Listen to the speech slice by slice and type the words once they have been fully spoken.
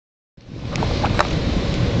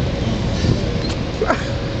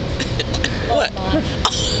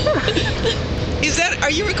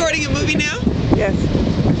Are you recording a movie now? Yes.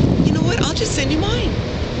 You know what? I'll just send you mine.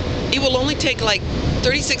 It will only take like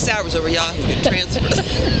 36 hours over Yahoo to transfer.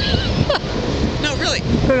 No, really.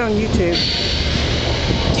 Put it on YouTube.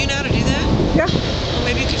 Do you know how to do that? Yeah. Well,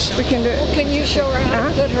 maybe you could show We me. can do it. Well, can you show her how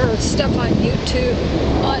to put her stuff on YouTube,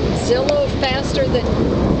 on Zillow faster than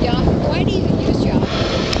Yahoo? Why do you use Yahoo?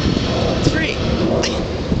 It's free.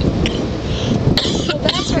 Well,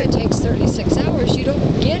 that's why it takes 36 hours. You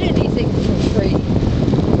don't get anything for free.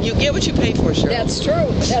 You get what you pay for, Cheryl. That's true.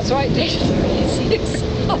 That's why it takes 36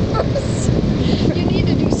 hours. You need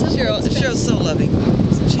to do something. Cheryl's so loving,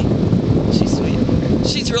 isn't she? She's sweet.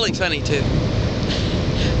 She's really funny too.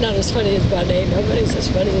 Not as funny as Bonnet. Nobody's as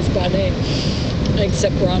funny as Bonnet,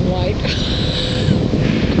 except Ron White.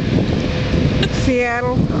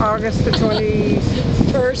 Seattle, August the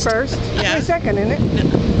 21st. Yeah. 22nd, isn't it?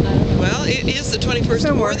 Well, it is the 21st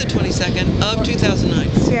Somewhere. or the 22nd of 2009.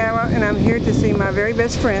 Seattle, and I'm here to see my very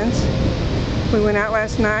best friends. We went out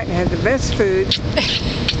last night and had the best food,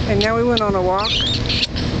 and now we went on a walk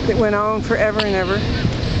that went on forever and ever,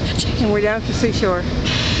 and we're down at the seashore.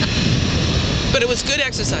 But it was good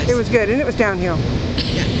exercise. It was good, and it was downhill.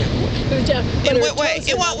 Yeah. In what way?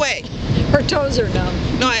 In what way? Her toes are numb.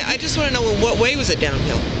 No, I just want to know in what way was it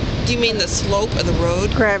downhill? Do you mean the slope of the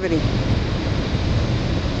road? Gravity.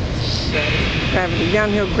 Gravity.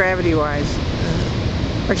 Downhill gravity-wise.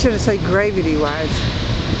 Or should I say gravity-wise?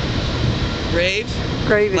 Grave?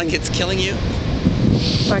 Gravity. Like it's killing you?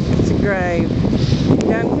 Like it's a grave.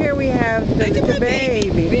 Down here we have the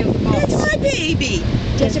baby. That's my baby.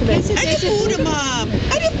 I the Buddha mom.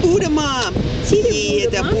 I the Buddha mom. Yeah,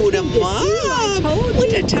 the Buddha mom.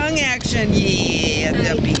 With the tongue action. Yeah,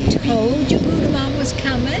 the baby. Told you Buddha Mom was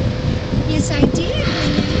coming. Yes, I did.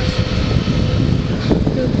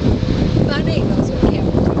 Bonnet knows what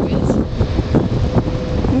camel toe is.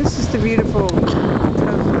 And this is the beautiful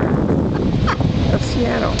tower of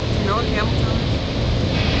Seattle. You know what camel toe is?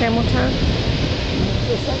 Camel toe?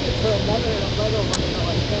 There's something for a mother and a brother want to know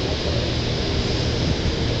what camel toe is.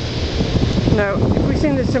 No, if we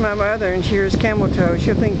send this to my mother and she hears camel toe,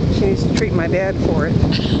 she'll think she needs to treat my dad for it.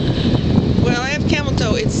 Well, I have camel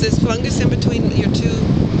toe. It's this fungus in between your two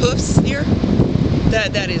hoofs here.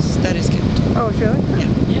 That is camel toe. Oh, really?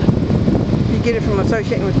 Yeah. You get it from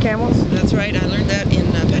associating with camels? That's right. I learned that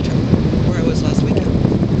in Petra, where I was last weekend.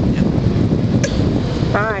 Yeah.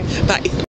 Bye. Bye.